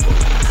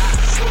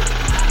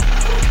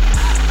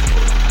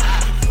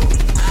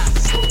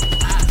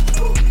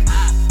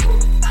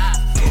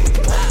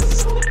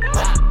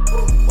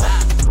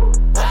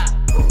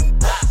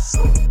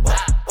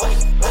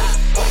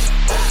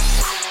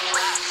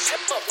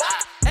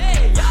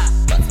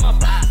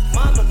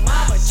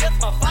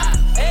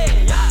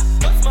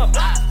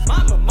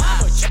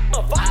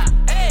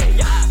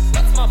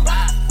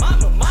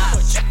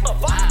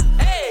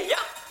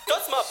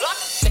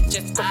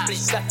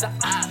viața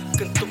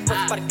când tu poți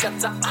pari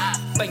viața.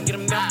 Bangul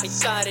meu e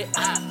tare,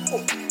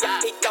 ea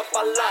e ca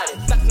valare.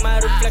 Dacă mai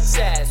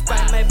reflexez, cu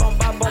aia mai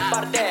bomba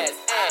bombardez.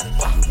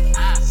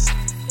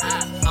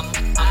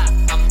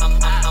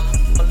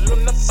 Am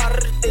lumea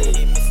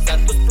parte.